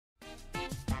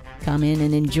Come in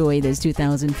and enjoy this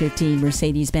 2015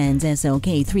 Mercedes-Benz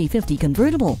SLK-350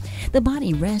 convertible. The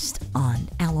body rests on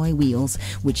alloy wheels,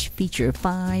 which feature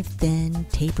 5 thin,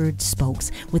 tapered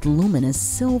spokes with luminous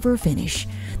silver finish.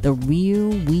 The rear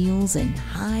wheels and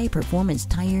high-performance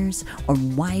tires are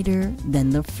wider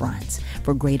than the fronts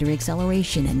for greater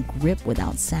acceleration and grip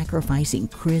without sacrificing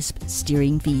crisp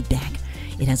steering feedback.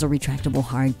 It has a retractable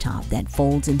hardtop that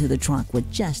folds into the trunk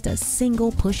with just a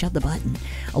single push of the button.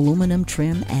 Aluminum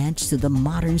trim adds to the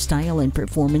modern style and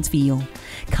performance feel.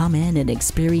 Come in and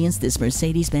experience this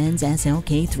Mercedes-Benz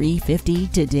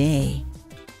SLK-350 today.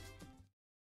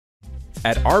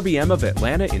 At RBM of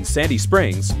Atlanta in Sandy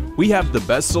Springs, we have the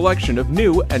best selection of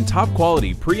new and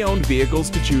top-quality pre-owned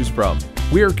vehicles to choose from.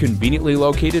 We are conveniently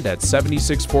located at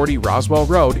 7640 Roswell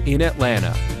Road in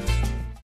Atlanta.